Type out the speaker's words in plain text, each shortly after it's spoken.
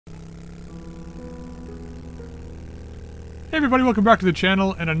Hey everybody, welcome back to the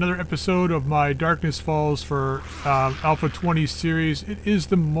channel and another episode of my Darkness Falls for Alpha 20 series. It is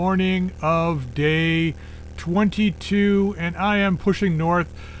the morning of day 22 and I am pushing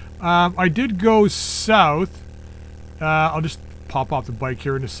north. I did go south. I'll just pop off the bike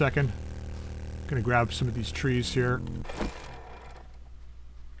here in a second. Gonna grab some of these trees here.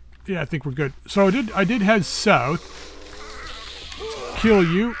 Yeah, I think we're good. So I did head south. Kill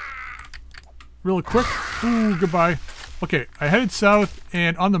you real quick. Ooh, goodbye. Okay, I headed south,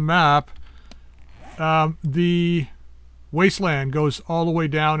 and on the map, the wasteland goes all the way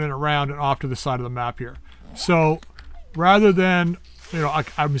down and around and off to the side of the map here. So, rather than,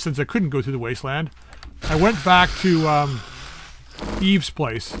 since I couldn't go through the wasteland, I went back to Eve's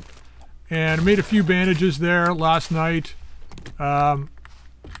place, and made a few bandages there last night.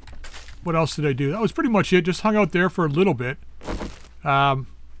 What else did I do? That was pretty much it. Just hung out there for a little bit.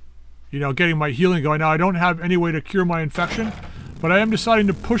 Getting my healing going. Now, I don't have any way to cure my infection, but I am deciding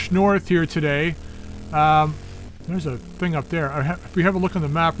to push north here today. There's a thing up there. If we have a look on the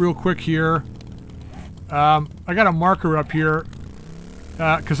map real quick here, I got a marker up here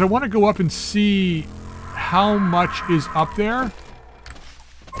because I want to go up and see how much is up there.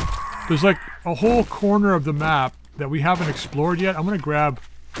 There's like a whole corner of the map that we haven't explored yet. I'm going to grab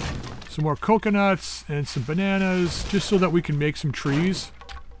some more coconuts and some bananas just so that we can make some trees.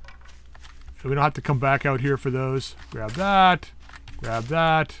 So we don't have to come back out here for those. Grab that,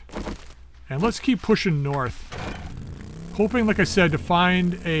 and let's keep pushing north. Hoping, like I said, to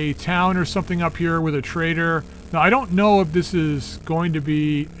find a town or something up here with a trader. Now, I don't know if this is going to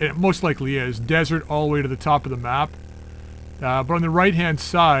be, it most likely is, desert all the way to the top of the map. But on the right-hand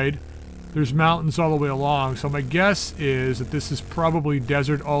side, there's mountains all the way along. So my guess is that this is probably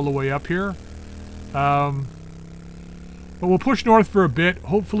desert all the way up here. But we'll push north for a bit.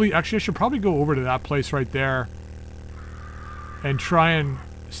 Hopefully, actually, I should probably go over to that place right there and try and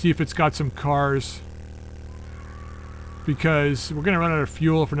see if it's got some cars. Because we're going to run out of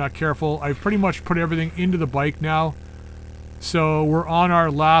fuel if we're not careful. I've pretty much put everything into the bike now. So we're on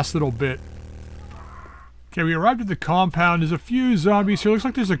our last little bit. Okay, we arrived at the compound. There's a few zombies here. Looks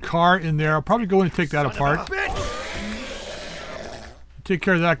like there's a car in there. I'll probably go in and take that apart. Take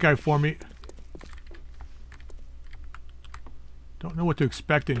care of that guy for me. Don't know what to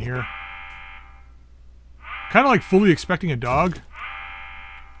expect in here. Kind of like fully expecting a dog.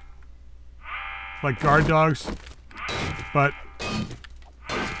 Like guard dogs. But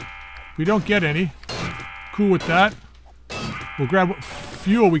we don't get any. Cool with that. We'll grab what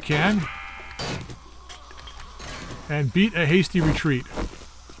fuel we can. And beat a hasty retreat.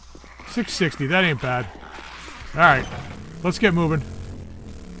 660, that ain't bad. Alright, let's get moving.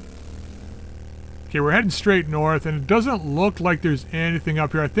 Okay, we're heading straight north, and it doesn't look like there's anything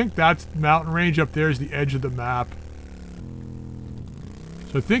up here. I think that mountain range up there is the edge of the map.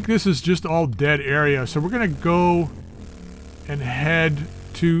 So I think this is just all dead area. So we're going to go and head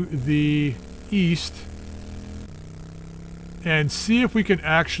to the east and see if we can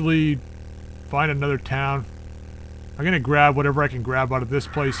actually find another town. I'm going to grab whatever I can grab out of this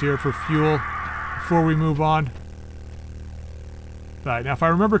place here for fuel before we move on. Alright, now if I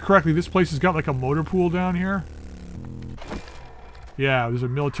remember correctly, this place has got like a motor pool down here. Yeah, there's a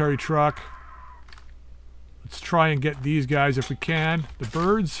military truck. Let's try and get these guys if we can. The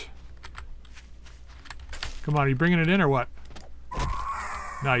birds. Come on, are you bringing it in or what?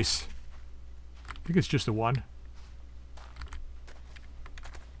 Nice. I think it's just the one.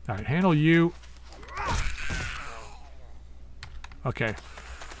 Alright, handle you. Okay.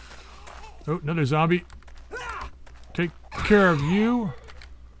 Oh, another zombie. Take care of you.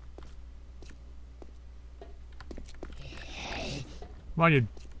 Come on, you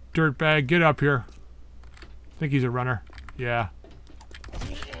dirtbag. Get up here. I think he's a runner. Yeah.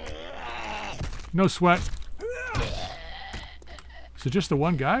 No sweat. Is it just the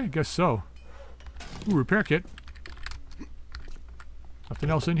one guy? I guess so. Ooh, repair kit. Nothing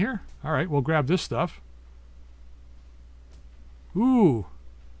else in here? Alright, we'll grab this stuff. Ooh.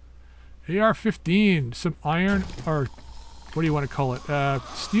 AR-15, some iron, or what do you want to call it?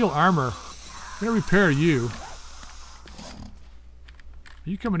 Steel armor. I'm going to repair you. Are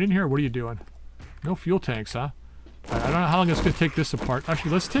you coming in here, or what are you doing? No fuel tanks, huh? I don't know how long it's going to take this apart.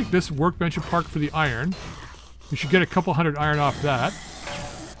 Actually, let's take this workbench apart for the iron. We should get a couple hundred iron off that.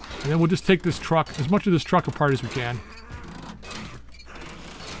 And then we'll just take this truck, as much of this truck apart as we can.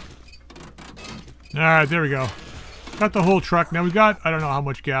 Alright, there we go. Got the whole truck. Now we got, I don't know how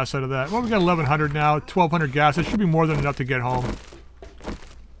much gas out of that. Well, we got 1,100 now, 1,200 gas. It should be more than enough to get home.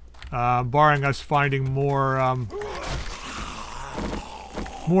 Barring us finding more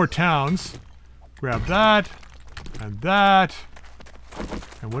towns. Grab that. And that.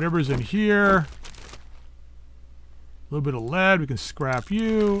 And whatever's in here. A little bit of lead. We can scrap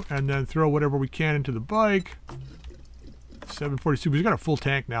you. And then throw whatever we can into the bike. 742. We've got a full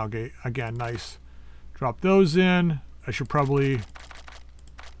tank now. Again, nice. Drop those in. I should probably...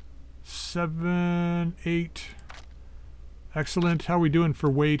 7, 8. Excellent. How are we doing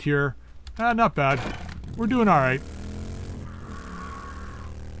for weight here? Not bad. We're doing alright.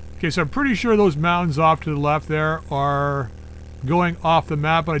 Okay, so I'm pretty sure those mountains off to the left there are going off the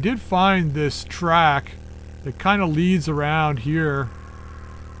map. But I did find this track that kind of leads around here.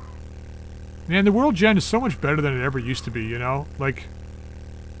 Man, the World Gen is so much better than it ever used to be, you know? Like,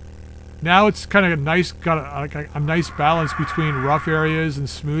 now it's kind of a nice, got a nice balance between rough areas and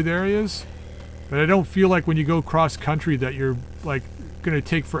smooth areas. But I don't feel like when you go cross country that you're, like, going to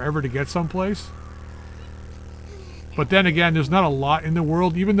take forever to get someplace. But then again, there's not a lot in the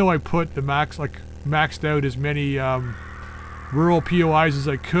world. Even though I put the maxed out as many rural POIs as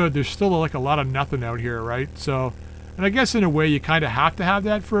I could, there's still like a lot of nothing out here, right? So, and I guess in a way you kind of have to have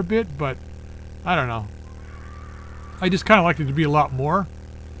that for a bit, but I don't know. I just kind of like it to be a lot more.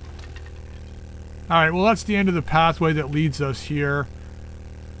 Alright, well that's the end of the pathway that leads us here.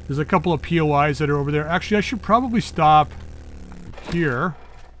 There's a couple of POIs that are over there. Actually, I should probably stop here.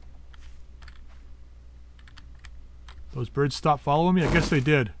 Those birds stopped following me? I guess they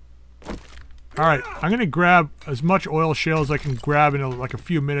did. Alright, I'm going to grab as much oil shale as I can grab in like a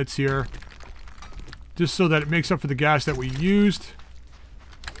few minutes here. Just so that it makes up for the gas that we used.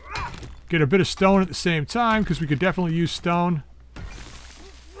 Get a bit of stone at the same time, because we could definitely use stone.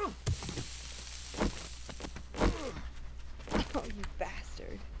 Oh, you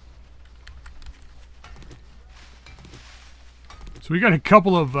bastard. So we got a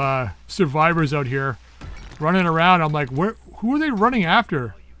couple of survivors out here running around. I'm like, who are they running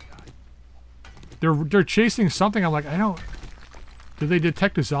after? They're chasing something. I'm like, I don't... Did they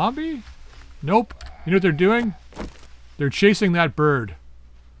detect a zombie? Nope. You know what they're doing? They're chasing that bird.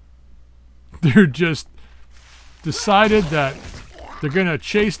 They're just decided that they're gonna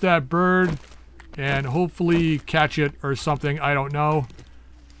chase that bird and hopefully catch it or something. I don't know.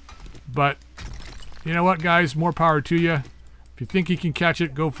 But you know what, guys? More power to you. If you think you can catch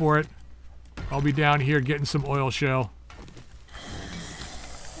it, go for it. I'll be down here getting some oil shale.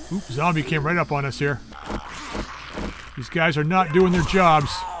 Oop, zombie came right up on us here. These guys are not doing their jobs.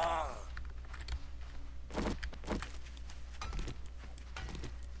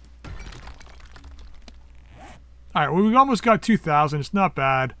 Alright, well, we almost got 2,000. It's not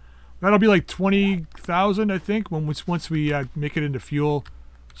bad. That'll be like 20,000, I think, once we make it into fuel.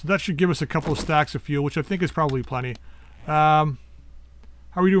 So that should give us a couple of stacks of fuel, which I think is probably plenty. How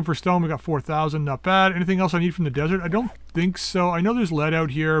are we doing for stone? We got 4,000. Not bad. Anything else I need from the desert? I don't think so. I know there's lead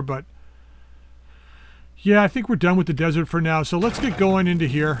out here, but... yeah, I think we're done with the desert for now. So let's get going into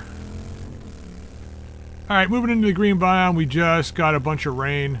here. Alright, moving into the green biome. We just got a bunch of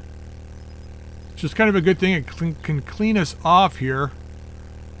rain. Which is kind of a good thing. It can clean us off here.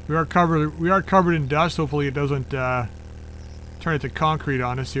 We are covered in dust. Hopefully it doesn't turn it to concrete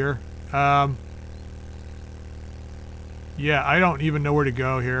on us here. Yeah, I don't even know where to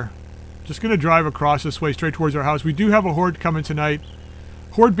go here. Just gonna drive across this way straight towards our house. We do have a horde coming tonight.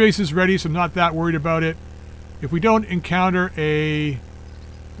 Horde base is ready, so I'm not that worried about it. If we don't encounter a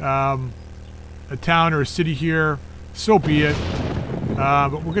town or a city here, so be it.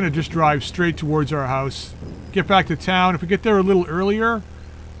 But we're gonna just drive straight towards our house. Get back to town. If we get there a little earlier,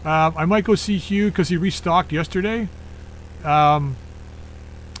 I might go see Hugh because he restocked yesterday. You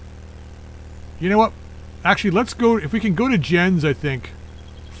know what? Actually, let's go, if we can go to Jen's, I think,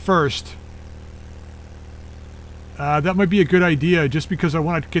 first. That might be a good idea, just because I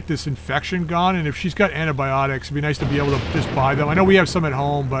want to get this infection gone, and if she's got antibiotics, it'd be nice to be able to just buy them. I know we have some at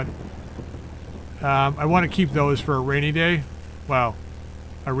home, but I want to keep those for a rainy day. Well,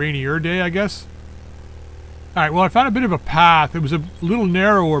 a rainier day, I guess. Alright, well, I found a bit of a path. It was a little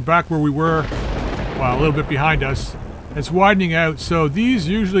narrower back where we were, well, a little bit behind us. It's widening out, so these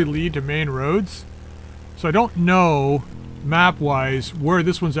usually lead to main roads. So I don't know, map-wise, where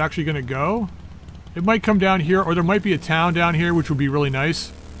this one's actually going to go. It might come down here, or there might be a town down here, which would be really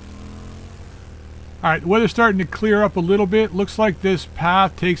nice. Alright, the weather's starting to clear up a little bit. Looks like this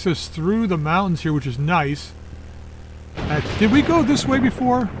path takes us through the mountains here, which is nice. Did we go this way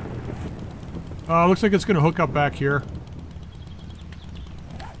before? Looks like it's going to hook up back here.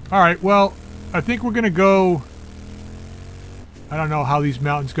 Alright, well, I think we're going to go... I don't know how these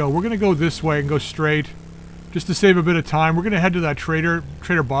mountains go. We're going to go this way and go straight. Just to save a bit of time. We're going to head to that Trader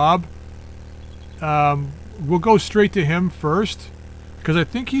Bob. We'll go straight to him first. Because I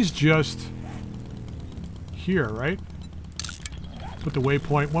think he's just here, right? Put the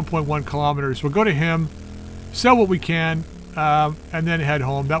waypoint, 1.1 kilometers. We'll go to him, sell what we can, and then head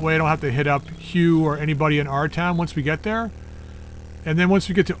home. That way I don't have to hit up Hugh or anybody in our town once we get there. And then once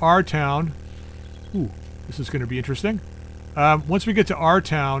we get to our town... Ooh, this is going to be interesting. Once we get to our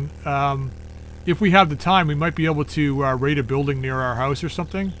town, if we have the time, we might be able to raid a building near our house or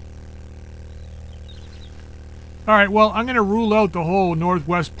something. Alright, well, I'm going to rule out the whole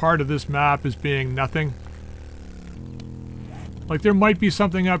northwest part of this map as being nothing. Like, there might be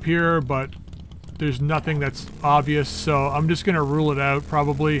something up here, but there's nothing that's obvious, so I'm just going to rule it out,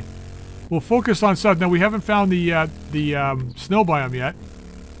 probably. We'll focus on south. Now, we haven't found the snow biome yet,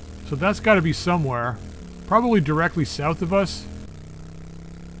 so that's got to be somewhere. Probably directly south of us.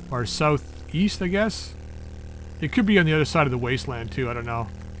 Or southeast, I guess. It could be on the other side of the wasteland, too. I don't know.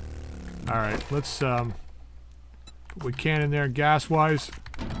 Alright, let's put what we can in there gas-wise.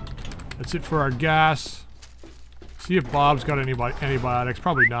 That's it for our gas. See if Bob's got any antibiotics.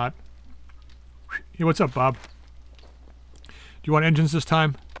 Probably not. Hey, what's up, Bob? Do you want engines this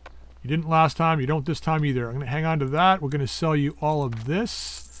time? You didn't last time. You don't this time either. I'm going to hang on to that. We're going to sell you all of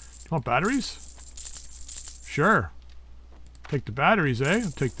this. Do you want batteries? Sure. Take the batteries, eh?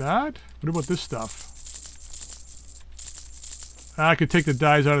 I'll take that. What about this stuff? I could take the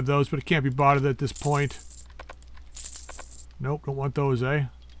dyes out of those, but it can't be bought at this point. Nope, don't want those, eh?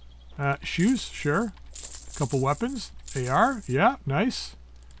 Shoes? Sure. Couple weapons. AR? Yeah, nice.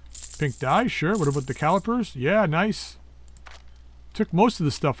 Pink dye? Sure. What about the calipers? Yeah, nice. Took most of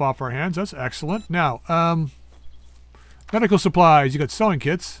the stuff off our hands. That's excellent. Now, medical supplies. You got sewing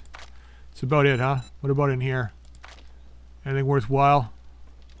kits. That's about it, huh? What about in here? Anything worthwhile?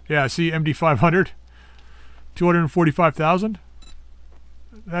 Yeah, see, MD500. 245,000.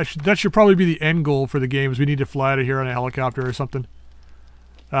 That should probably be the end goal for the games. We need to fly out of here on a helicopter or something.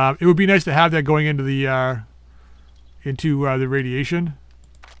 It would be nice to have that going into the radiation.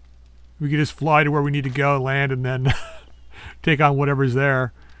 We could just fly to where we need to go, land, and then take on whatever's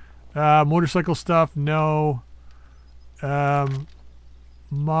there. Motorcycle stuff, no.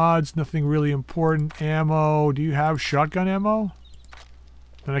 Mods, nothing really important. Ammo, do you have shotgun ammo?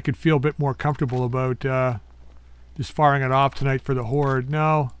 Then I could feel a bit more comfortable about just firing it off tonight for the horde.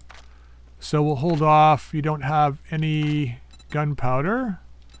 No. So we'll hold off. You don't have any gunpowder.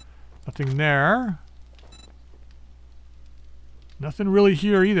 Nothing there. Nothing really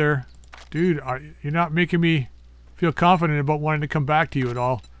here either. Dude, you're not making me feel confident about wanting to come back to you at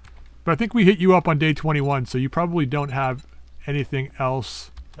all. But I think we hit you up on day 21, so you probably don't have anything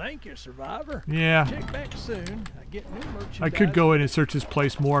else. Thank you, Survivor. Yeah. Check back soon. I get new merchandise. I could go in and search this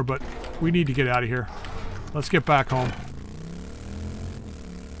place more, but we need to get out of here. Let's get back home.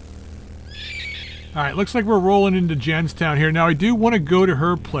 Alright, looks like we're rolling into Jen's town here. Now, I do want to go to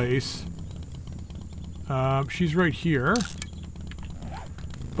her place. She's right here.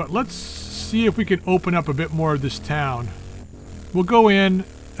 But let's see if we can open up a bit more of this town. We'll go in.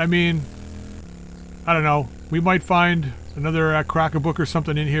 I mean, I don't know. We might find another crack-a-book or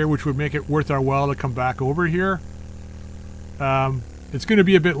something in here which would make it worth our while to come back over here. It's going to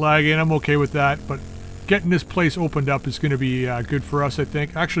be a bit laggy, and I'm okay with that, but getting this place opened up is going to be good for us, I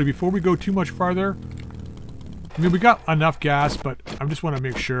think. Actually, before we go too much farther, I mean, we got enough gas, but I just want to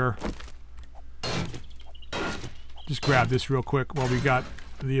make sure. Just grab this real quick while we got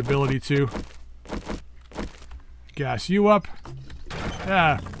the ability to. Gas you up.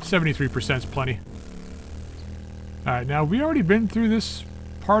 73% is plenty. Alright, now, have we already been through this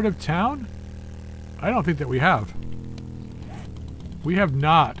part of town? I don't think that we have. We have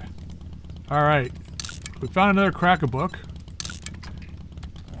not. Alright. We found another crack-a-book,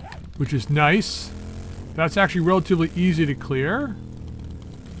 which is nice. That's actually relatively easy to clear.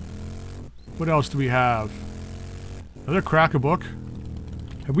 What else do we have? Another crack-a-book.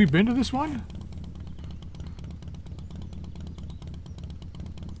 Have we been to this one?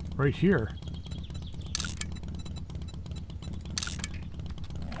 Right here.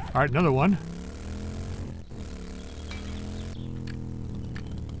 Alright, another one.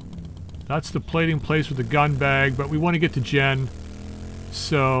 That's the plating place with the gun bag, but we want to get to Jen.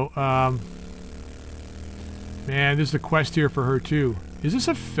 So, man, there's a quest here for her too. Is this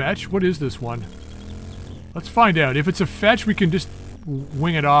a fetch? What is this one? Let's find out. If it's a fetch, we can just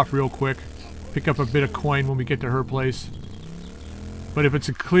wing it off real quick. Pick up a bit of coin when we get to her place. But if it's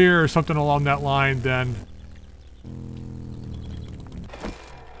a clear or something along that line, then...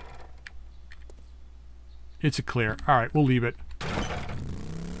 it's a clear. Alright, we'll leave it.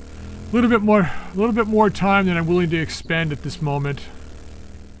 A little bit more time than I'm willing to expend at this moment.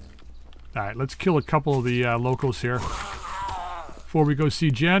 Alright, let's kill a couple of the locals here before we go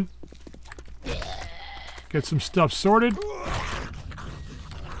see Jen. Get some stuff sorted.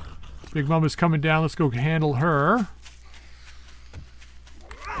 Big Mama's coming down. Let's go handle her.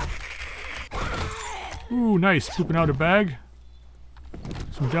 Ooh, nice. Pooping out a bag.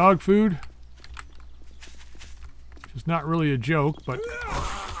 Some dog food. Which is not really a joke, but...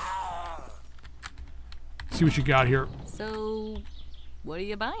 see what you got here. So, what are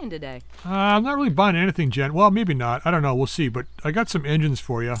you buying today? I'm not really buying anything, Jen. Well, maybe not. I don't know. We'll see. But I got some engines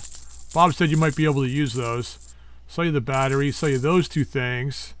for you. Bob said you might be able to use those. Sell you the battery. Sell you those two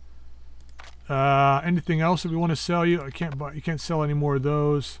things. Anything else that we want to sell you? I can't buy. You can't sell any more of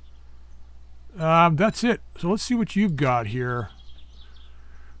those. That's it. So let's see what you've got here.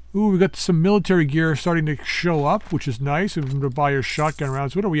 Ooh, we got some military gear starting to show up, which is nice. We're going to buy your shotgun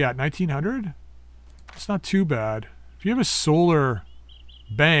rounds. What are we at? 1900? It's not too bad. If you have a solar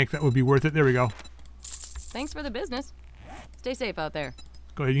bank, that would be worth it. There we go. Thanks for the business. Stay safe out there.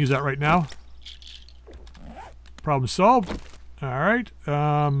 Go ahead and use that right now. Problem solved. All right.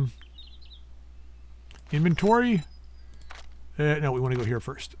 Inventory. No, we want to go here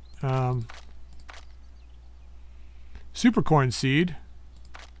first. Supercorn seed.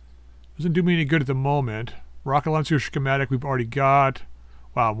 Doesn't do me any good at the moment. Rocket launcher schematic we've already got.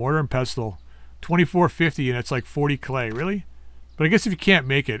 Wow, mortar and pestle. 2450 and it's like 40 clay. Really? But I guess if you can't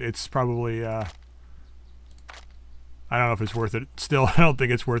make it, it's probably... I don't know if it's worth it. Still, I don't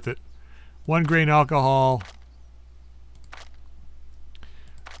think it's worth it. 1 grain alcohol.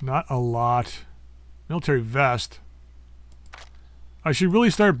 Not a lot. Military vest. I should really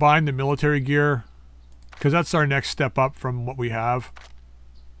start buying the military gear because that's our next step up from what we have.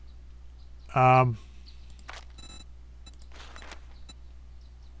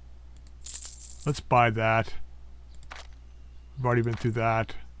 Let's buy that. We've already been through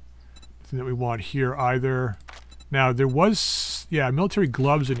that. Nothing that we want here either. Now there was, yeah, military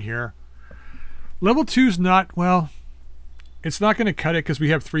gloves in here. Level 2's not, well, it's not going to cut it because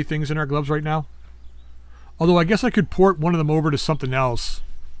we have 3 things in our gloves right now. Although I guess I could port one of them over to something else.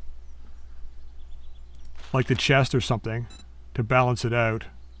 Like the chest or something. To balance it out.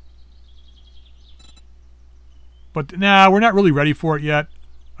 But nah, we're not really ready for it yet.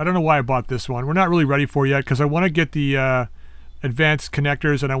 I don't know why I bought this one. We're not really ready for it yet because I want to get the advanced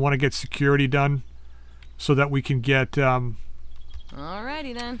connectors and I want to get security done. So that we can get...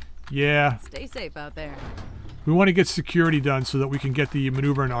 Alrighty then. Yeah. Stay safe out there. We want to get security done so that we can get the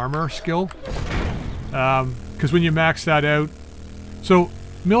maneuver and armor skill. Because when you max that out... So,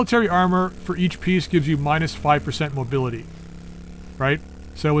 military armor for each piece gives you minus 5% mobility. Right?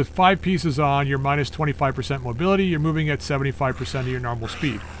 So with 5 pieces on, you're minus 25% mobility. You're moving at 75% of your normal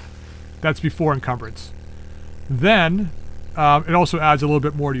speed. That's before encumbrance. Then, it also adds a little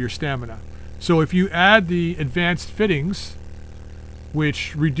bit more to your stamina. So if you add the advanced fittings,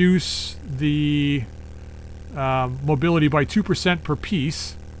 which reduce the mobility by 2% per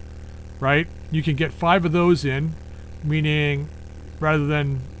piece, right? You can get 5 of those in, meaning rather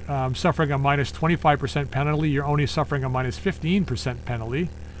than suffering a minus 25% penalty, you're only suffering a minus 15% penalty.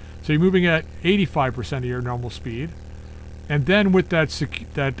 So you're moving at 85% of your normal speed. And then with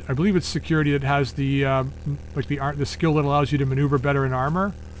that I believe it's security that has the the skill that allows you to maneuver better in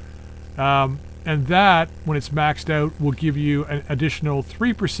armor. And that, when it's maxed out, will give you an additional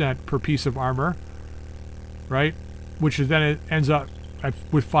 3% per piece of armor, right? Which is then it ends up,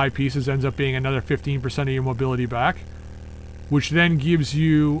 with 5 pieces, ends up being another 15% of your mobility back, which then gives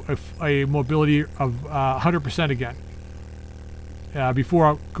you a mobility of 100% again. Before,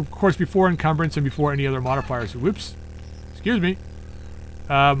 of course, before encumbrance and before any other modifiers. Whoops. Excuse me.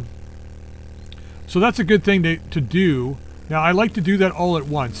 So that's a good thing to do. Now, I like to do that all at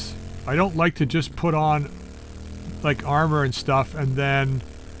once. I don't like to just put on like armor and stuff and then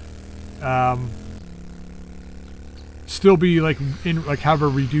still be like have a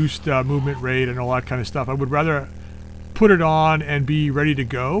reduced movement rate and all that kind of stuff. I would rather put it on and be ready to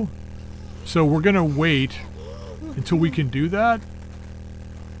go. So we're gonna wait until we can do that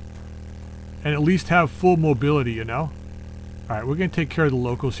and at least have full mobility, you know? Alright, we're gonna take care of the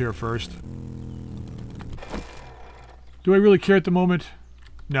locals here first. Do I really care at the moment?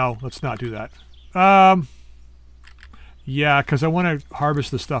 No, let's not do that. Yeah, because I want to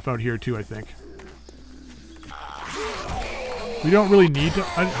harvest the stuff out here too, I think. We don't really need to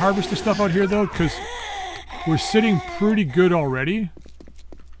harvest the stuff out here though, because we're sitting pretty good already.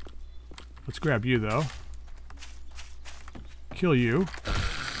 Let's grab you though. Kill you.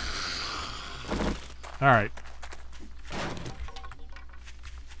 Alright.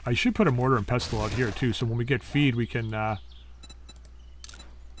 I should put a mortar and pestle out here too, so when we get feed we can...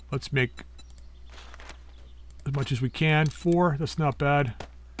 let's make as much as we can. 4, that's not bad.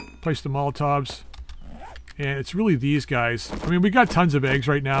 Place the Molotovs. And it's really these guys. I mean, we got tons of eggs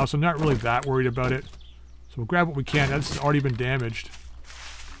right now, so I'm not really that worried about it. So we'll grab what we can. That's already been damaged.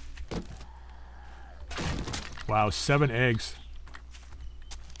 Wow, 7 eggs.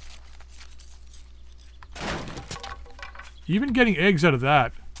 Even getting eggs out of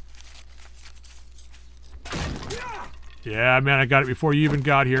that. Yeah, man, I got it before you even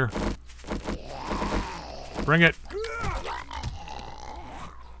got here. Bring it.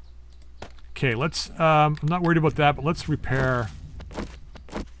 Okay, let's, I'm not worried about that, but let's repair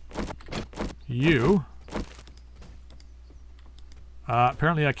you.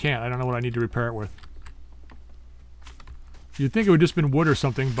 Apparently I can't. I don't know what I need to repair it with. You'd think it would just been wood or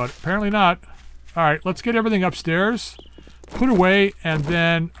something, but apparently not. Alright, let's get everything upstairs, put away, and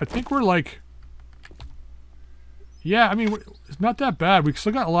then I think we're like... Yeah, I mean, it's not that bad. We've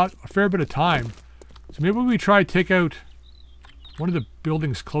still got a fair bit of time. So maybe we try to take out one of the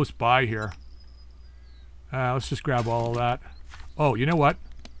buildings close by here. Let's just grab all of that. Oh, you know what?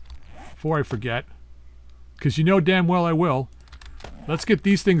 Before I forget, because you know damn well I will, let's get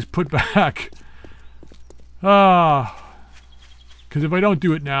these things put back. Because if I don't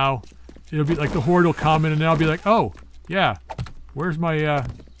do it now, it'll be like the horde will come in and then I'll be like, oh, yeah, where's my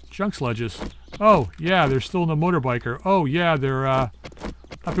junk sledges? Oh, yeah, they're still in the motorbiker. Oh, yeah, they're up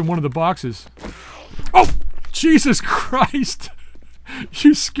in one of the boxes. Oh, Jesus Christ!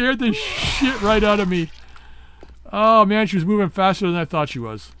 You scared the shit right out of me. Oh, man, she was moving faster than I thought she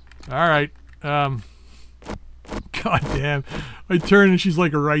was. Alright. God damn. I turn and she's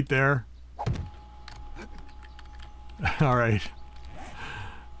like right there. Alright.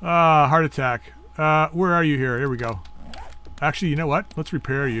 Heart attack. Where are you here? Here we go. Actually, you know what? Let's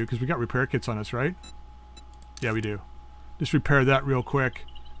repair you, because we got repair kits on us, right? Yeah, we do. Just repair that real quick.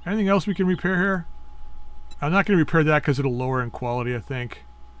 Anything else we can repair here? I'm not going to repair that because it'll lower in quality, I think.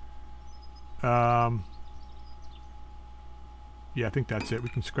 Yeah, I think that's it. We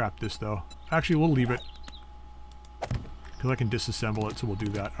can scrap this, though. Actually, we'll leave it. Because I can disassemble it, so we'll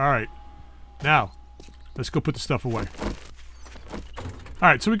do that. Alright. Now, let's go put the stuff away.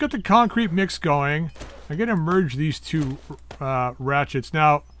 Alright, so we got the concrete mix going. I'm going to merge these two ratchets.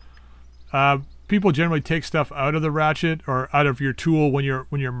 Now, people generally take stuff out of the ratchet or out of your tool when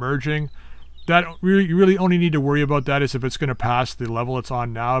you're merging. That you really only need to worry about that is if it's going to pass the level it's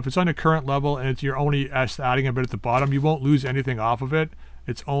on now. If it's on the current level and you're only adding a bit at the bottom, you won't lose anything off of it.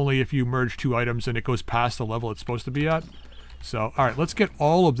 It's only if you merge two items and it goes past the level it's supposed to be at. So, all right, let's get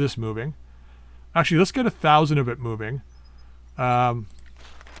all of this moving. Actually, let's get 1,000 of it moving. So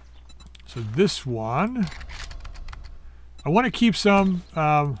this one, I want to keep some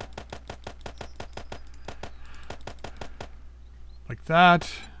like that.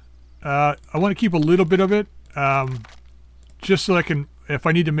 I want to keep a little bit of it, just so I can, if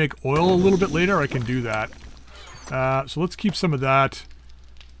I need to make oil a little bit later, I can do that. So let's keep some of that.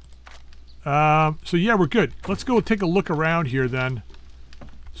 So yeah, we're good. Let's go take a look around here then.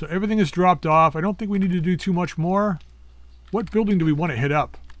 So everything is dropped off. I don't think we need to do too much more. What building do we want to hit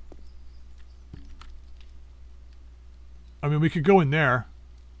up? I mean, we could go in there.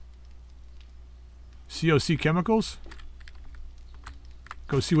 COC Chemicals.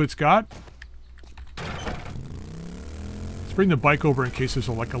 Go see what it's got. Let's bring the bike over in case there's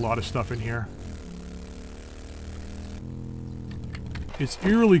like a lot of stuff in here. It's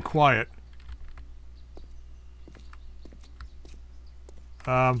eerily quiet.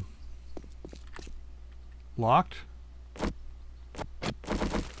 Locked.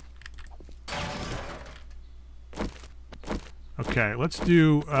 Okay, let's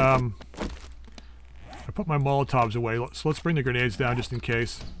do, I put my Molotovs away, so let's bring the grenades down just in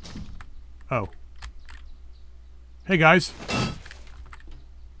case. Oh. Hey guys.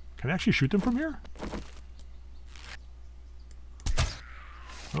 Can I actually shoot them from here?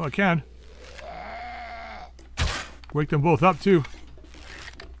 Oh, I can. Wake them both up too.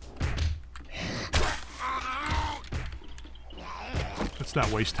 Let's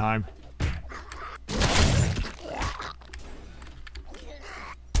not waste time.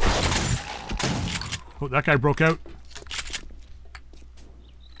 Oh, that guy broke out.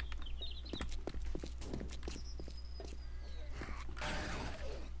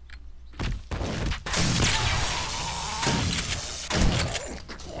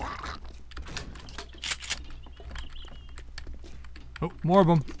 Oh, more of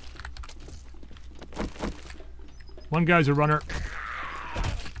them. One guy's a runner.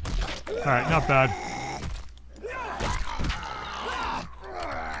 Alright, not bad.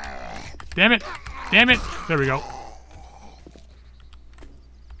 Damn it! Damn it! There we go.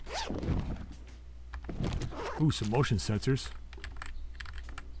 Ooh, some motion sensors.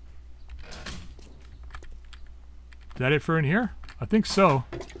 Is that it for in here? I think so.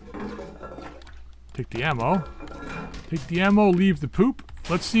 Take the ammo. Take the ammo, leave the poop.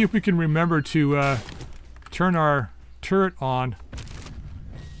 Let's see if we can remember to turn our turret on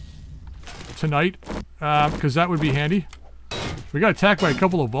tonight, because that would be handy. We got attacked by a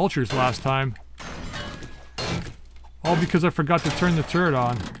couple of vultures last time. All because I forgot to turn the turret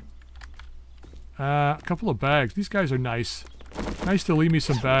on. A couple of bags. These guys are nice. Nice to leave me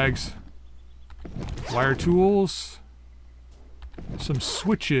some bags. Wire tools. Some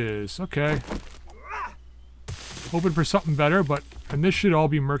switches. Okay. Hoping for something better, and this should all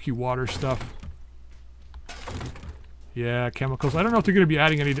be murky water stuff. Yeah, chemicals. I don't know if they're going to be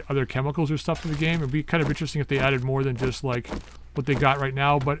adding any other chemicals or stuff to the game. It'd be kind of interesting if they added more than just like what they got right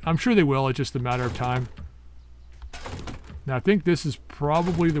now, but I'm sure they will. It's just a matter of time. Now, I think this is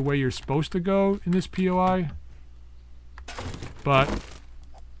probably the way you're supposed to go in this POI. But,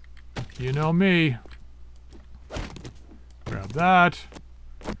 you know me. Grab that.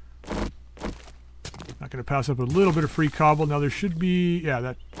 Not going to pass up a little bit of free cobble. Now, there should be, yeah,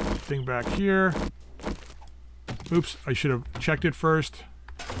 that thing back here. Oops, I should have checked it first.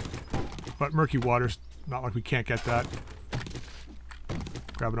 But murky water's not like we can't get that.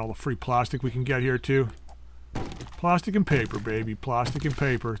 Grabbing all the free plastic we can get here, too. Plastic and paper, baby. Plastic and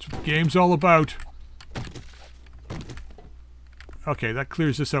paper. It's what the game's all about. Okay, that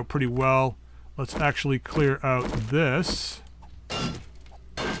clears this out pretty well. Let's actually clear out this.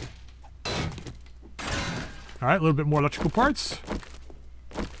 Alright, a little bit more electrical parts.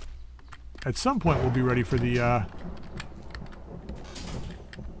 At some point we'll be ready for the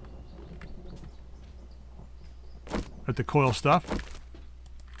coil stuff.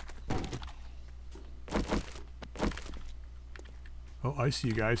 Oh, I see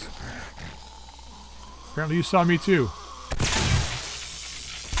you guys. Apparently you saw me too.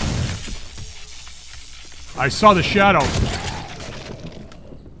 I saw the shadow.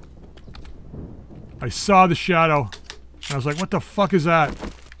 I saw the shadow. And I was like, what the fuck is that?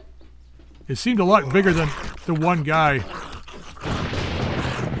 It seemed a lot bigger than the one guy.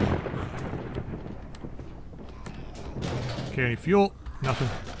 Okay, any fuel? Nothing.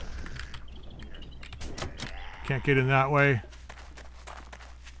 Can't get in that way.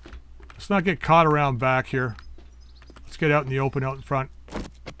 Let's not get caught around back here. Let's get out in the open out in front.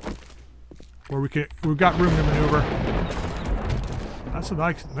 Where we've got room to maneuver. That's a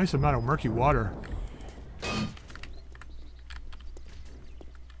nice amount of murky water.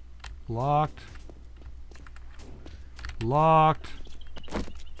 Locked. Locked.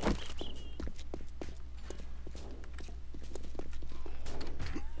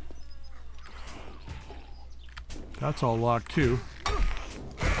 That's all locked too.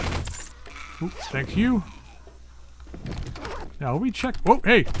 Oop, thank you. Now we check. Oh,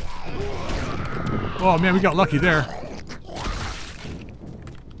 hey! Oh man, we got lucky there.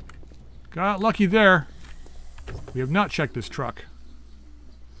 Got lucky there. We have not checked this truck.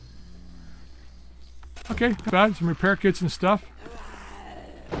 Okay, not bad. Some repair kits and stuff.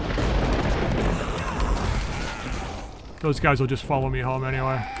 Those guys will just follow me home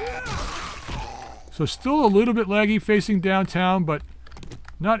anyway. So still a little bit laggy facing downtown, but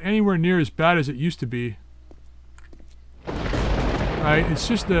not anywhere near as bad as it used to be. Right, it's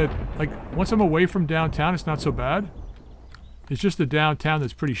just that, like, once I'm away from downtown, it's not so bad. It's just the downtown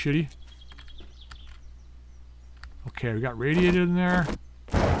that's pretty shitty. Okay, we got radiated in there.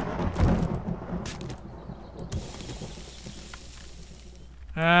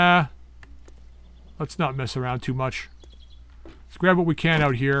 Let's not mess around too much. Let's grab what we can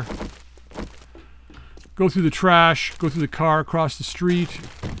out here. Go through the trash, go through the car, across the street.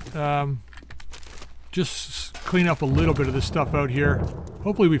 Just clean up a little bit of this stuff out here.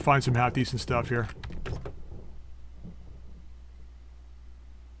 Hopefully we find some half decent stuff here.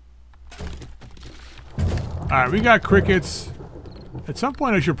 Alright, we got crickets. At some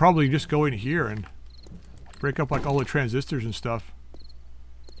point I should probably just go in here and break up like all the transistors and stuff.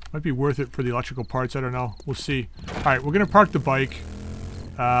 Might be worth it for the electrical parts, I don't know. We'll see. Alright, we're gonna park the bike.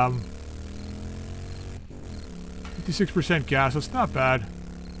 56% gas, that's not bad.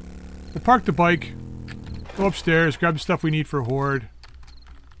 We'll park the bike. Go upstairs, grab the stuff we need for Horde.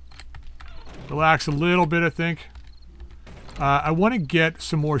 Relax a little bbit, I think. I want to get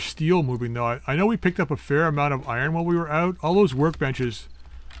some more steel moving, though. I know we picked up a fair amount of iron while we were out. All those workbenches,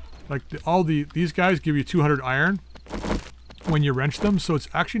 like these guys give you 200 iron when you wrench them, so it's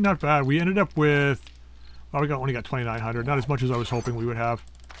actually not bad. We ended up with, well, we only got 2,900, not as much as I was hoping we would have.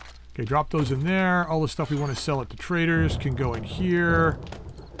 Okay, drop those in there. All the stuff we want to sell at the traders can go in here,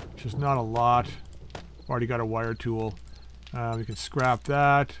 which is not a lot. Already got a wire tool. We can scrap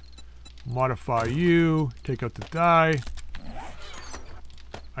that. Modify you. Take out the dye.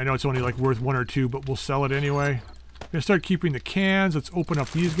 I know it's only like worth 1 or 2, but we'll sell it anyway. Gonna start keeping the cans. Let's open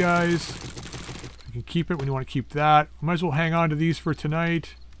up these guys. We can keep it when you want to keep that. Might as well hang on to these for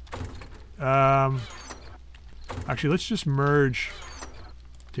tonight. Actually, let's just merge.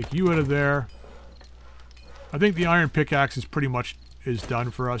 Take you out of there. I think the iron pickaxe is pretty much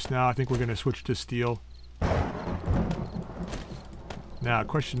done for us now. I think we're going to switch to steel. Now,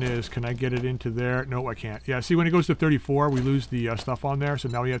 question is, can I get it into there? No, I can't. Yeah, see, when it goes to 34, we lose the stuff on there. So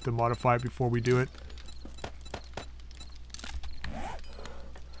now we have to modify it before we do it.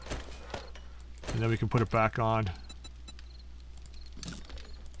 And then we can put it back on.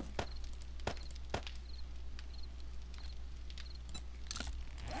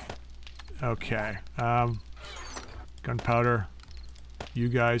 Okay. Gunpowder. You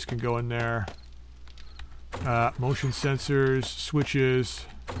guys can go in there. Motion sensors, switches.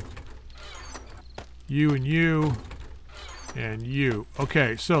 You and you. And you.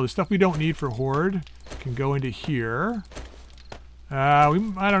 Okay, so the stuff we don't need for Horde can go into here. I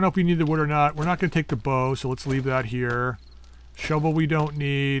don't know if we need the wood or not. We're not going to take the bow, so let's leave that here. Shovel we don't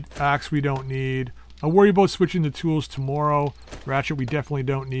need. Axe we don't need. I'll worry about switching the tools tomorrow. Ratchet we definitely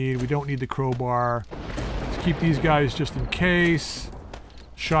don't need. We don't need the crowbar. Let's keep these guys just in case.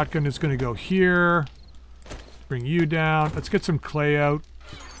 Shotgun is going to go here. Bring you down. Let's get some clay out.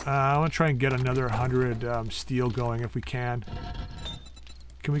 I want to try and get another 100 steel going if we can.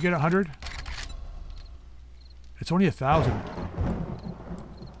 Can we get 100? It's only 1,000.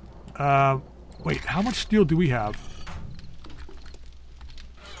 Wait, how much steel do we have?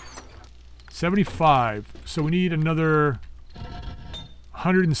 75. So we need another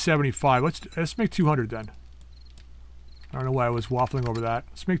 175. Let's make 200 then. I don't know why I was waffling over that.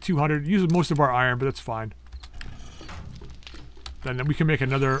 Let's make 200. Use most of our iron, but that's fine. Then we can make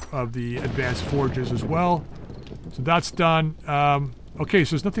another of the advanced forges as well. So that's done. Okay,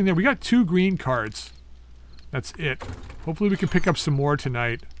 so there's nothing there. We got 2 green cards. That's it. Hopefully we can pick up some more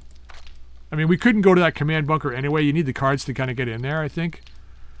tonight. I mean, we couldn't go to that command bunker anyway. You need the cards to kind of get in there, I think.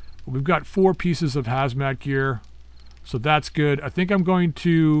 But we've got 4 pieces of hazmat gear. So that's good. I think I'm going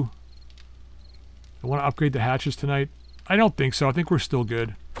to... I want to upgrade the hatches tonight. I don't think so. I think we're still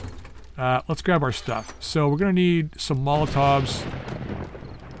good. Let's grab our stuff. So we're going to need some Molotovs.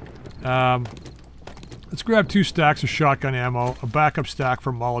 Let's grab 2 stacks of shotgun ammo. A backup stack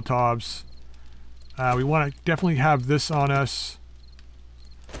for Molotovs. We want to definitely have this on us.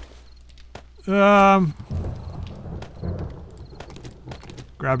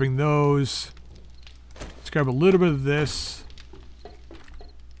 Grabbing those. Let's grab a little bit of this.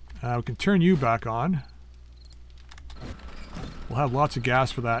 We can turn you back on. We'll have lots of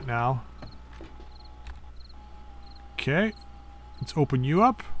gas for that now. Okay. Let's open you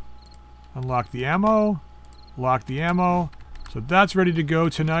up. Unlock the ammo. Lock the ammo. So that's ready to go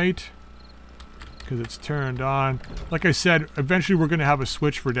tonight. Because it's turned on. Like I said, eventually we're going to have a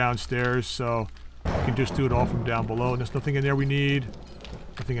switch for downstairs. So we can just do it all from down below. And there's nothing in there we need.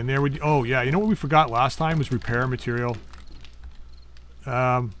 Nothing in there we... Oh, yeah. You know what we forgot last time was repair material.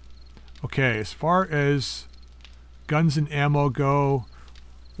 Okay. As far as guns and ammo go,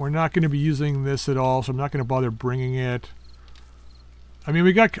 we're not going to be using this at all. So I'm not going to bother bringing it. I mean,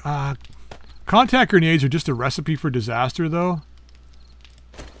 we got... contact grenades are just a recipe for disaster, though.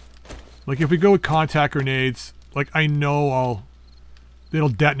 Like, if we go with contact grenades, like, I know it'll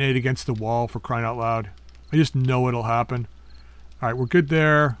detonate against the wall, for crying out loud. I just know it'll happen. Alright, we're good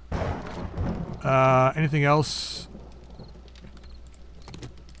there. Anything else?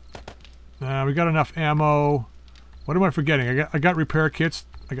 We got enough ammo. What am I forgetting? I got repair kits.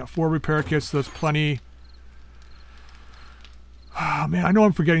 I got 4 repair kits, so that's plenty. Oh, man, I know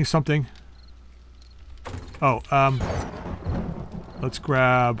I'm forgetting something. Oh, let's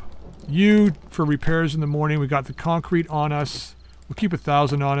grab... you for repairs in the morning. We got the concrete on us. We'll keep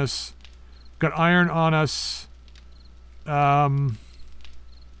 1,000 on us. Got iron on us.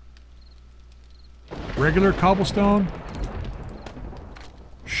 Regular cobblestone.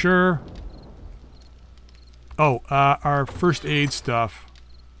 Sure. Oh, our first aid stuff.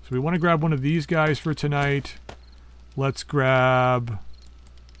 So we want to grab one of these guys for tonight. Let's grab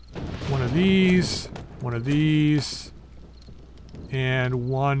one of these. One of these. And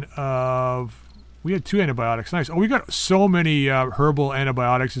one of... we had 2 antibiotics. Nice. Oh, we got so many herbal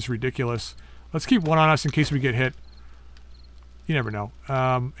antibiotics. It's ridiculous. Let's keep one on us in case we get hit. You never know.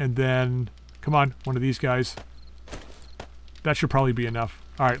 And then... come on. One of these guys. That should probably be enough.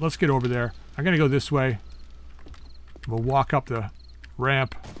 Alright, let's get over there. I'm going to go this way. We'll walk up the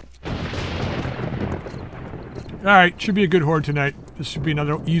ramp. Alright, should be a good horde tonight. This should be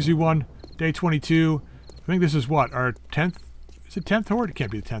another easy one. Day 22. I think this is what? Our 10th? Is it 10th horde? It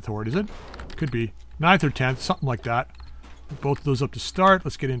can't be the 10th horde, is it? Could be. 9th or 10th, something like that. Put both of those up to start.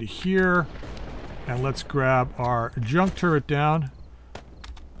 Let's get into here. And let's grab our junk turret down.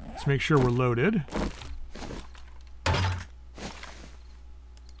 Let's make sure we're loaded.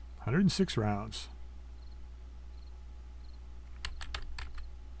 106 rounds.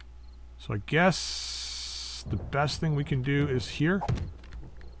 So I guess the best thing we can do is here.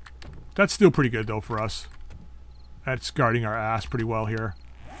 That's still pretty good though for us. That's guarding our ass pretty well here.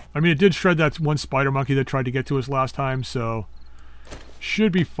 I mean, it did shred that one spider monkey that tried to get to us last time, so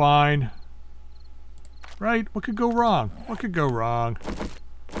should be fine. Right? What could go wrong? What could go wrong?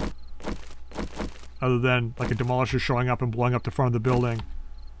 Other than like a demolisher showing up and blowing up the front of the building.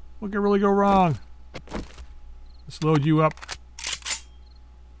 What could really go wrong? Let's load you up.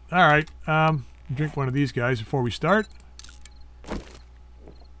 Alright, drink one of these guys before we start.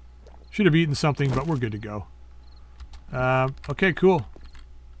 Should have eaten something, but we're good to go. Okay, cool.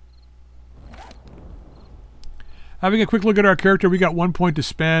 Having a quick look at our character, we got 1 point to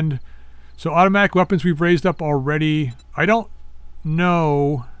spend. So automatic weapons we've raised up already. I don't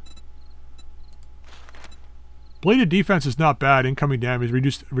know. Bladed defense is not bad. Incoming damage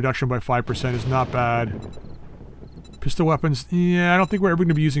reduction by 5% is not bad. Pistol weapons, yeah, I don't think we're ever going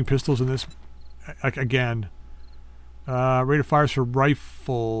to be using pistols in this again. Rate of fires for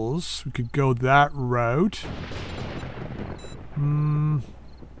rifles. We could go that route.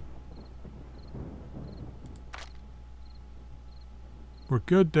 We're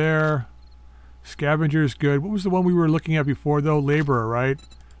good there. Scavenger is good. What was the one we were looking at before though? Laborer, right?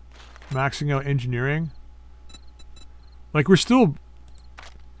 Maxing out engineering. Like we're still...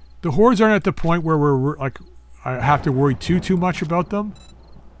 The hordes aren't at the point where we're like... I have to worry too much about them.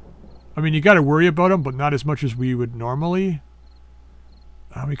 I mean, you got to worry about them, but not as much as we would normally.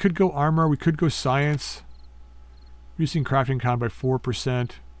 We could go armor. We could go science. Reducing crafting count by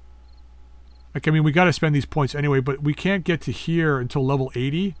 4%. Like, I mean, we got to spend these points anyway, but we can't get to here until level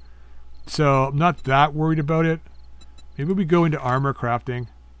 80. So I'm not that worried about it. Maybe we go into armor crafting.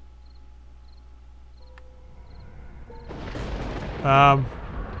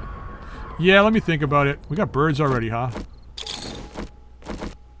 Yeah, let me think about it. We got birds already, huh?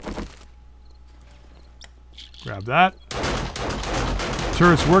 Grab that.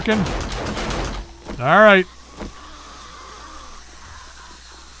 Turret's working. Alright.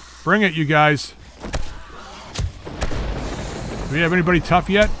 Bring it, you guys. Do we have anybody tough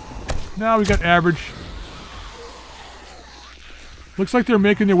yet? No, we got average. Looks like they're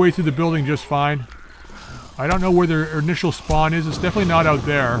making their way through the building just fine. I don't know where their initial spawn is. It's definitely not out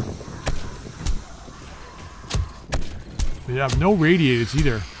there. They have no radiators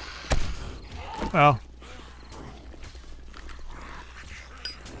either. Well.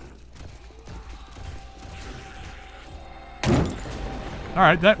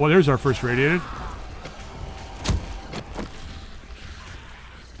 Alright, well there's our first radiated.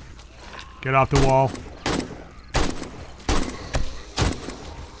 Get off the wall.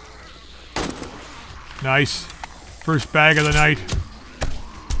 Nice. First bag of the night.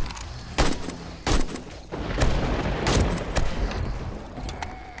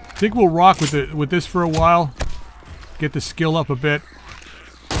 I think we'll rock with this for a while. Get the skill up a bit.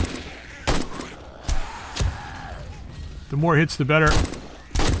 The more hits, the better.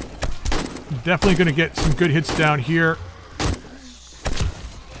 Definitely going to get some good hits down here.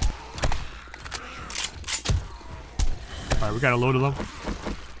 Alright, we got a load of them.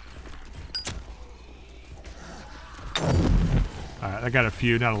 Alright, I got a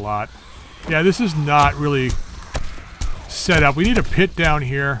few, not a lot. Yeah, this is not really set up. We need a pit down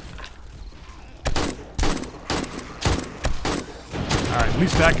here. Alright, at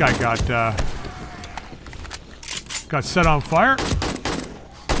least that guy got set on fire.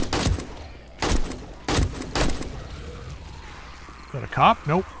 Is that a cop?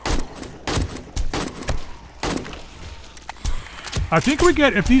 Nope. I think we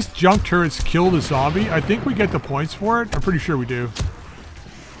get, if these junk turrets kill the zombie, I think we get the points for it. I'm pretty sure we do.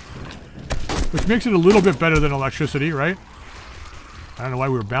 Which makes it a little bit better than electricity, right? I don't know why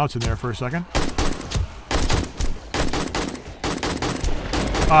we were bouncing there for a second.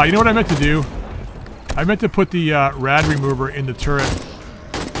 You know what I meant to do? I meant to put the rad remover in the turret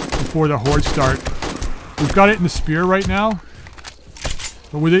before the horde start. We've got it in the spear right now.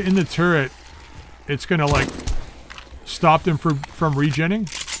 But with it in the turret, it's gonna like stop them from regenning.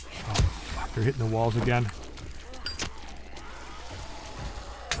 Oh fuck, they're hitting the walls again.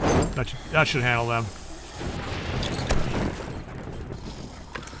 That should handle them.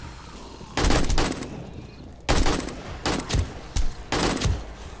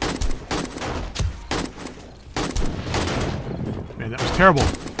 Man, that was terrible.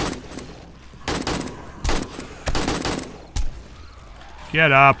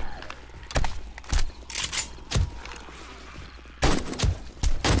 Get up.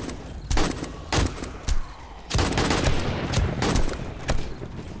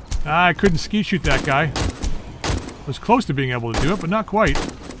 I couldn't ski shoot that guy. Was close to being able to do it, but not quite.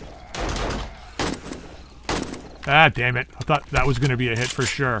 Ah, damn it. I thought that was going to be a hit for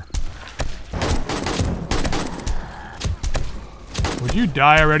sure. Would you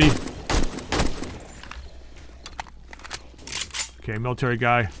die already? Okay, military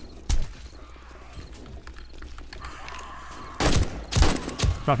guy.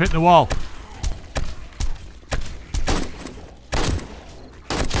 Stop hitting the wall.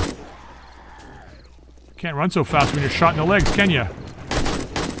 Can't run so fast when you're shot in the legs, can you?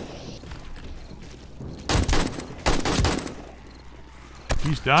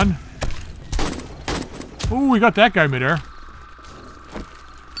 He's done. Ooh, we got that guy midair.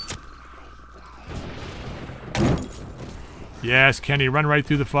 Yes, Kenny, run right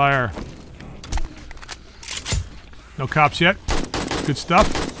through the fire. No cops yet. Good stuff.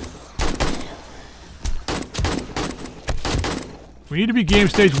 We need to be game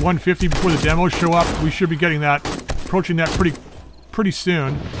stage 150 before the demos show up. We should be getting that, approaching that pretty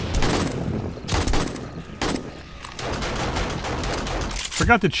soon.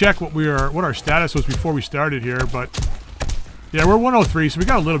 Forgot to check what our status was before we started here, but yeah, we're 103, so we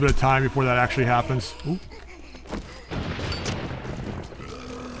got a little bit of time before that actually happens. Ooh.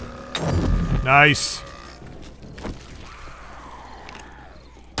 Nice.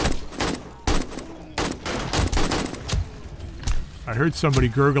 I heard somebody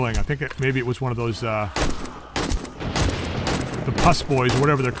gurgling. I think maybe it was one of those, the pus boys, or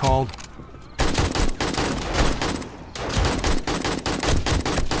whatever they're called.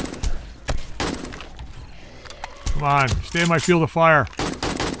 Come on, stay in my field of fire.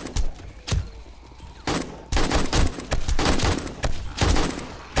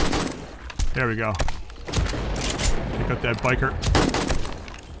 There we go. Pick up that biker.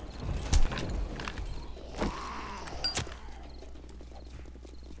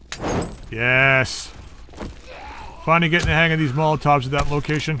 Yes. Finally getting the hang of these Molotovs at that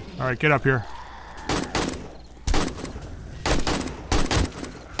location. Alright, get up here.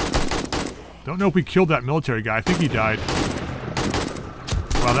 Don't know if we killed that military guy. I think he died.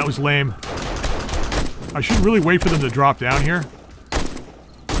 Wow, that was lame. I should really wait for them to drop down here.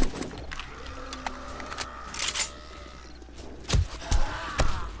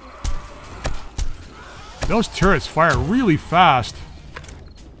 Those turrets fire really fast.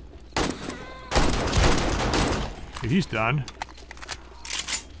 Okay, he's done.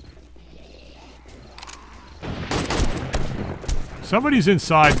 Somebody's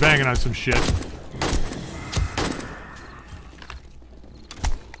inside banging on some shit.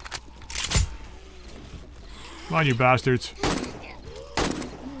 Come on, you bastards.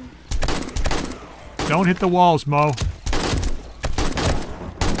 Don't hit the walls, Mo.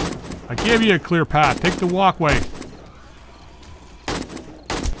 I gave you a clear path. Take the walkway.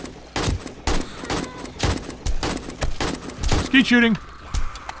 Skeet shooting.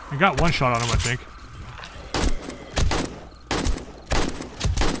 I got one shot on him, I think.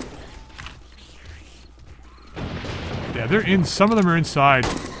 Yeah, they're in. Some of them are inside.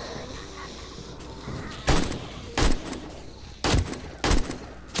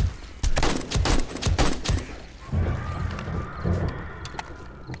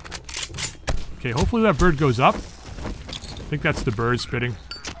 Okay, hopefully that bird goes up. I think that's the bird spitting.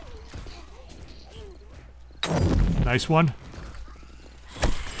 Nice one.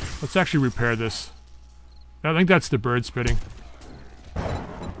 Let's actually repair this. I think that's the bird spitting.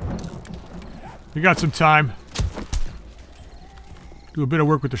 We got some time. Do a bit of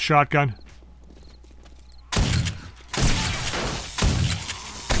work with the shotgun.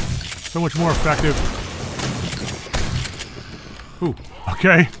 So much more effective. Ooh,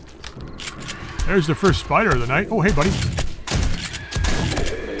 okay. There's the first spider of the night. Oh, hey, buddy.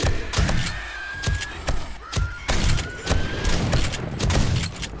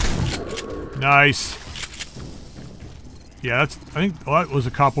 Nice. Yeah, that's... I think... Oh, that was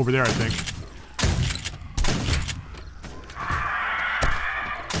a cop over there, I think.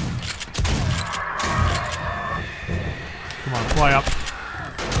 Come on, fly up.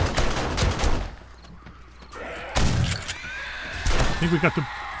 I think we got the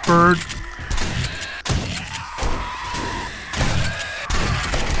bird.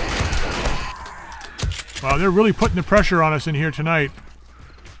 Wow, they're really putting the pressure on us in here tonight.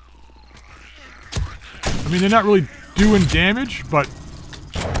 I mean, they're not really doing damage, but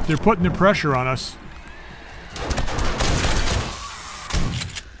they're putting the pressure on us.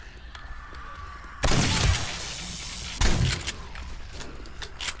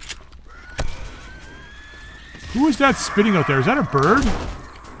 that spitting out there? Is that a bird?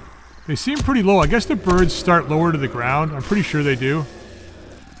 They seem pretty low. I guess the birds start lower to the ground. I'm pretty sure they do.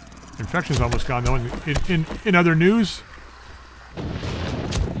 Infection's almost gone though. In other news.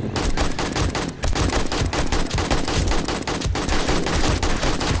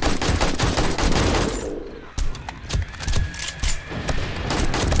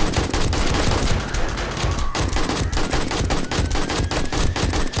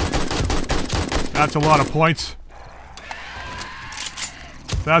 That's a lot of points.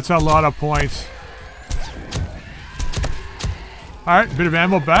 That's a lot of points. Alright, bit of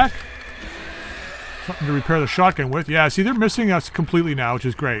ammo back. Something to repair the shotgun with. Yeah, see, they're missing us completely now, which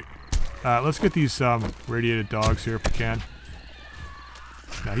is great. Let's get these radiated dogs here if we can.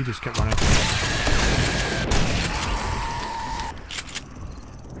 No, he just kept running.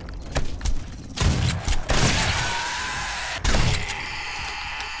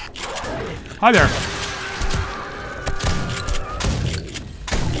 Hi there.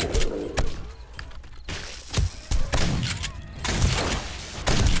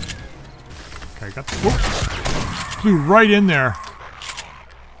 Okay, got. Whoop. Flew right in there.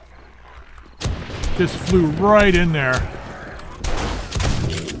 Just flew right in there.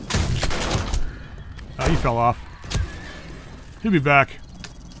 Oh, he fell off. He'll be back.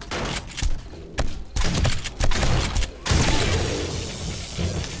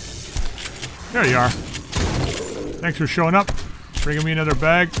 There you are. Thanks for showing up. Bringing me another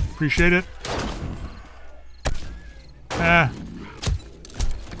bag. Appreciate it.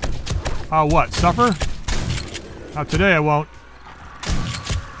 Oh, what? Suffer? Not today, I won't.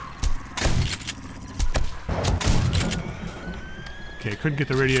 Okay, couldn't get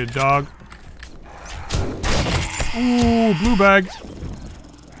the radiated dog. Ooh, blue bag.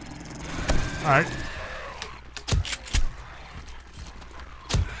 Alright.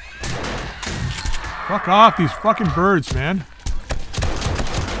 Fuck off, these fucking birds, man.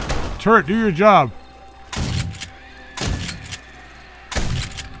 Turret, do your job.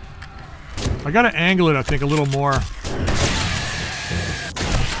 I gotta angle it, I think, a little more.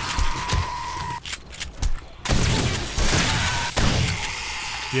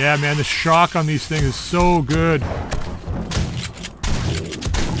 Yeah, man, the shock on these things is so good.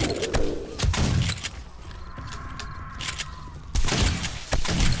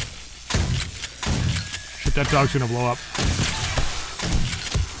 Shit, that dog's gonna blow up.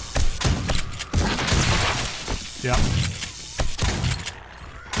 Yeah.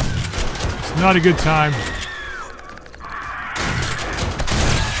 It's not a good time.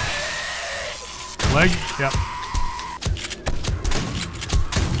 Leg? Yep.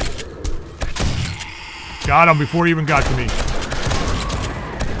 Got him before he even got to me.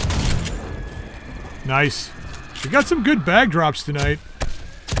 Nice. We got some good bag drops tonight.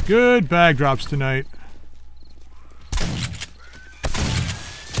 Good bag drops tonight.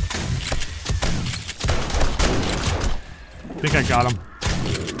 I think I got him.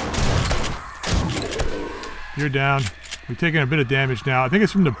 You're down. We're taking a bit of damage now. I think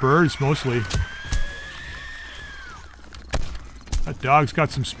it's from the birds mostly. That dog's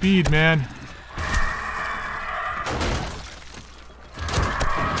got some speed, man.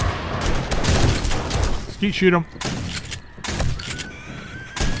 Skeet shoot him. I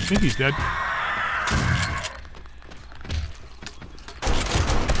think he's dead.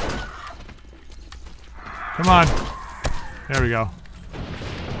 Come on. There we go.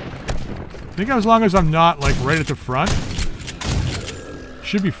 I think as long as I'm not, like, right at the front,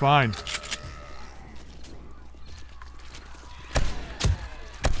 should be fine.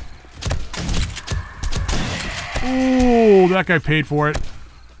 Ooh, that guy paid for it.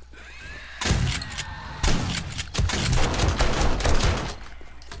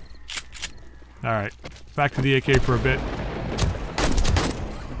 Alright, back to the AK for a bit.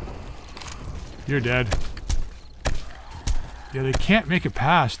 You're dead. Yeah, they can't make it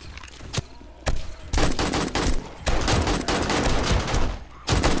past.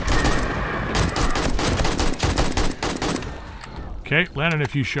 Okay, landing a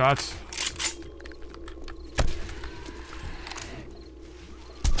few shots.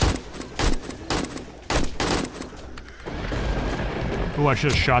 Oh, I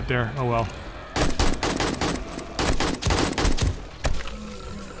should have shot there. Oh well.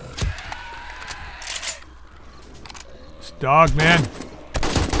 This dog, man.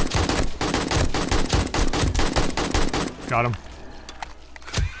 Got him.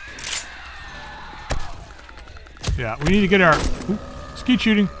 Yeah, we need to get our... Ooh, skeet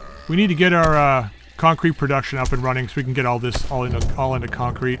shooting. We need to get our concrete production up and running so we can get all this all into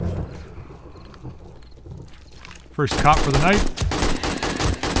concrete. First cop for the night.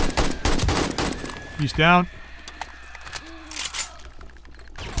 He's down.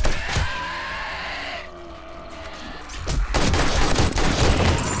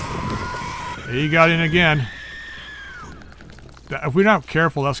 He got in again. If we're not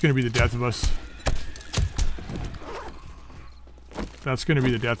careful, that's going to be the death of us. That's going to be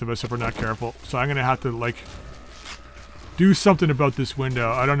the death of us if we're not careful. So I'm going to have to, like, do something about this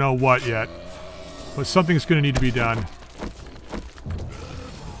window. I don't know what yet. But something's going to need to be done.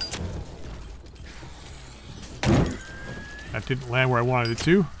 That didn't land where I wanted it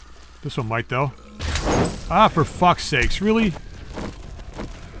to. This one might, though. Ah, for fuck's sakes. Really?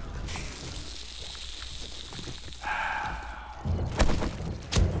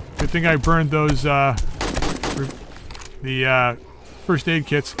 Good thing I burned those, the first aid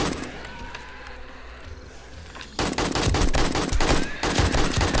kits.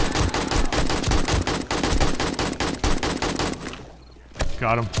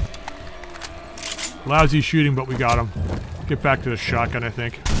 Got him. Lousy shooting, but we got him. Get back to the shotgun, I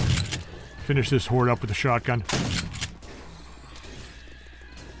think. Finish this horde up with the shotgun.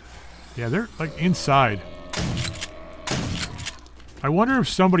 Yeah, they're, like, inside. I wonder if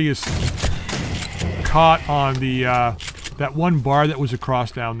somebody is caught on the, that one bar that was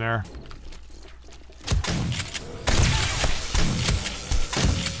across down there.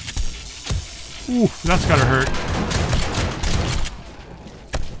 Ooh, that's gotta hurt.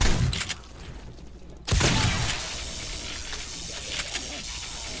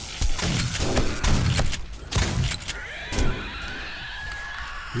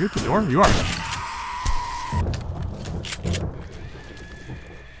 Are you at the door? You are.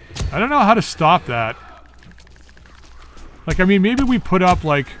 I don't know how to stop that. Like, I mean, maybe we put up,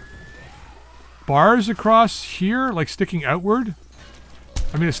 like, bars across here, like, sticking outward.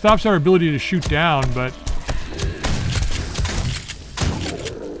 I mean, it stops our ability to shoot down, but...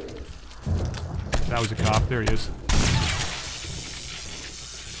 That was a cop. There he is.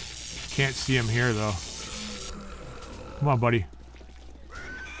 Can't see him here, though. Come on, buddy.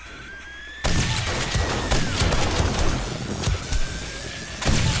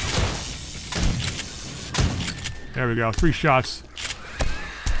 There we go. 3 shots.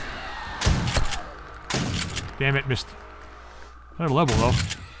 Damn it, missed. Another level, though.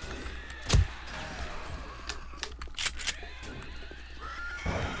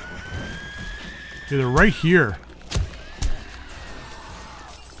 Yeah, they're right here.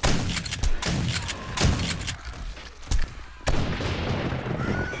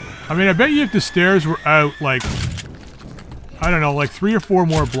 I mean, I bet you if the stairs were out, like, I don't know, like 3 or 4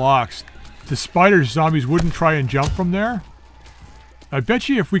 more blocks, the spider zombies wouldn't try and jump from there. I bet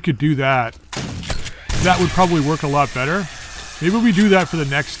you if we could do that, that would probably work a lot better. Maybe we do that for the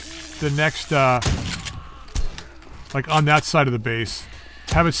next, like on that side of the base.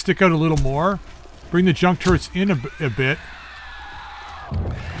 Have it stick out a little more. Bring the junk turrets in a bit.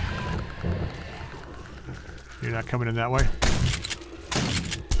 You're not coming in that way.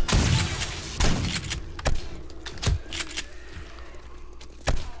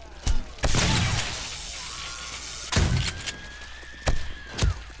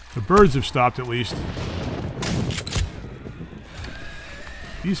 The birds have stopped at least.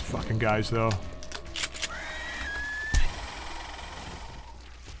 These fucking guys, though.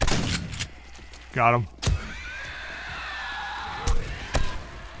 Got him.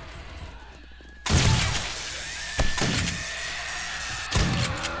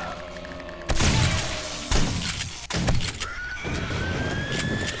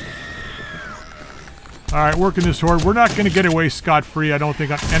 Alright, working this horde. We're not going to get away scot-free, I don't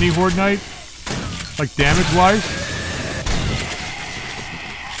think, on any horde night. Like, damage-wise.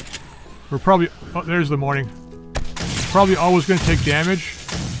 We're probably... Oh, there's the morning. Probably always going to take damage.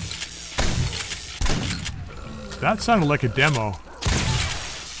 That sounded like a demo.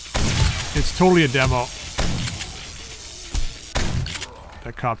 It's totally a demo.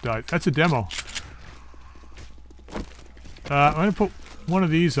 That cop died. That's a demo. I'm going to put one of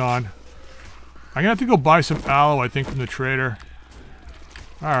these on. I'm going to have to go buy some aloe, I think, from the trader.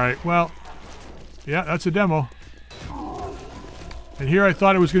 Alright, well... Yeah, that's a demo. And here I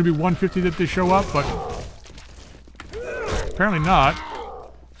thought it was going to be 150 that they show up, but... apparently not.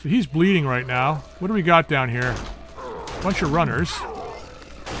 So he's bleeding right now. What do we got down here? Bunch of runners.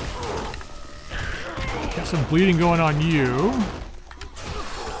 Got some bleeding going on you.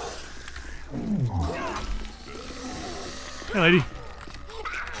 Hey, lady.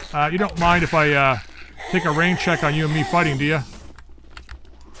 You don't mind if I take a rain check on you and me fighting, do you?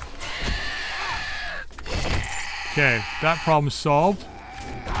 Okay, that problem's solved.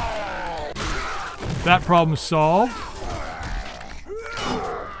 That problem's solved.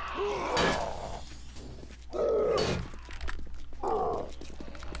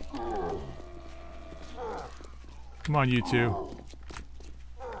 Come on, you two.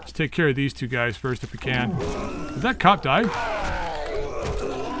 Let's take care of these two guys first if we can. Did that cop die?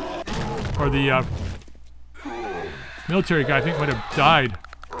 Or the military guy I think might have died.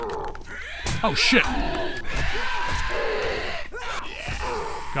 Oh shit!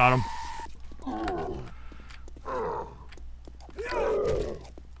 Got him.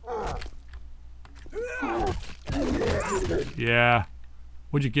 Yeah.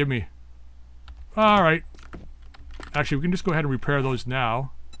 What'd you give me? Alright. Actually, we can just go ahead and repair those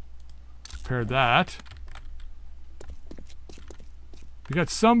now. Repair that. We got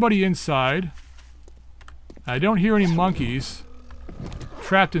somebody inside. I don't hear any monkeys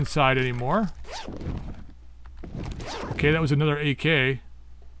trapped inside anymore. Okay, that was another AK.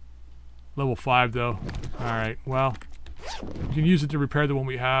 Level 5 though. Alright, well. We can use it to repair the one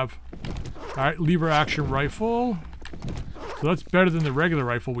we have. Alright, lever action rifle. So that's better than the regular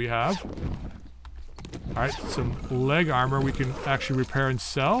rifle we have. Alright, some leg armor we can actually repair and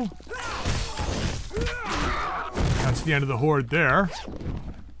sell. That's the end of the horde there.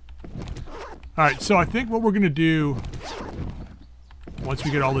 Alright, so I think what we're going to do once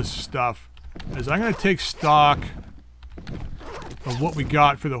we get all this stuff is I'm going to take stock of what we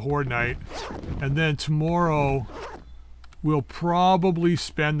got for the horde night, and then tomorrow we'll probably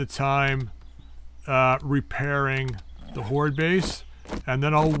spend the time repairing the horde base, and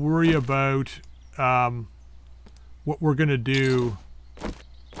then I'll worry about what we're going to do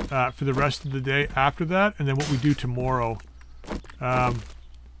for the rest of the day after that, and then what we do tomorrow.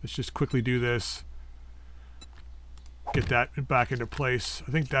 Let's just quickly do this. Get that back into place.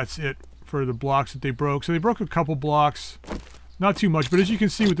 I think that's it for the blocks that they broke. So they broke a couple blocks. Not too much, but as you can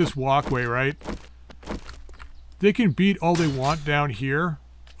see with this walkway, right? They can beat all they want down here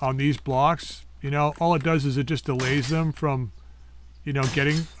on these blocks. You know, all it does is it just delays them from, you know,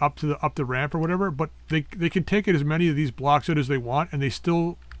 getting up the ramp or whatever. But they can take it as many of these blocks out as they want, and they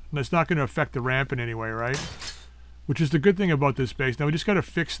still, that's not going to affect the ramp in any way, right? Which is the good thing about this base. Now we just got to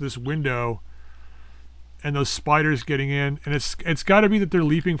fix this window and those spiders getting in, and it's got to be that they're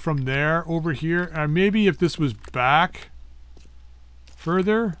leaping from there over here. Maybe if this was back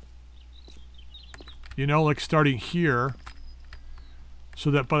further, you know, like starting here, so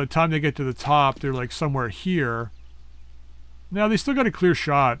that by the time they get to the top, they're like somewhere here. Now they still got a clear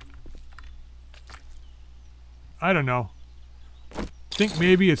shot. I don't know. I think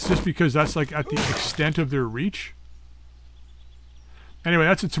maybe it's just because that's like at the extent of their reach. Anyway,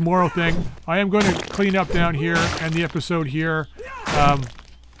 that's a tomorrow thing. I am going to clean up down here and the episode here.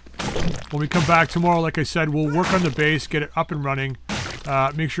 When we come back tomorrow, like I said, we'll work on the base, get it up and running,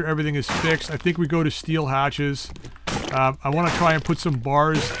 make sure everything is fixed. I think we go to steel hatches. I want to try and put some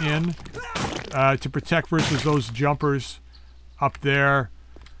bars in to protect versus those jumpers up there.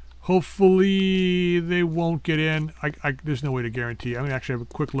 Hopefully they won't get in. There's no way to guarantee. I'm going to actually have a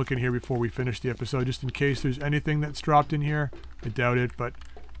quick look in here before we finish the episode, just in case there's anything that's dropped in here. I doubt it, but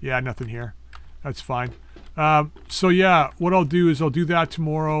yeah, nothing here. That's fine. So yeah, what I'll do is I'll do that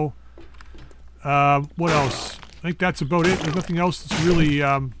tomorrow. What else? I think that's about it. There's nothing else that's really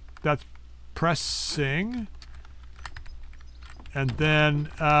that's pressing. And then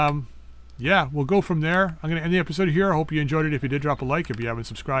yeah, we'll go from there. I'm going to end the episode here. I hope you enjoyed it. If you did, drop a like. If you haven't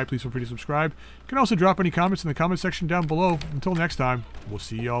subscribed, please feel free to subscribe. You can also drop any comments in the comment section down below. Until next time, we'll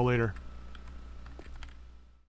see y'all later.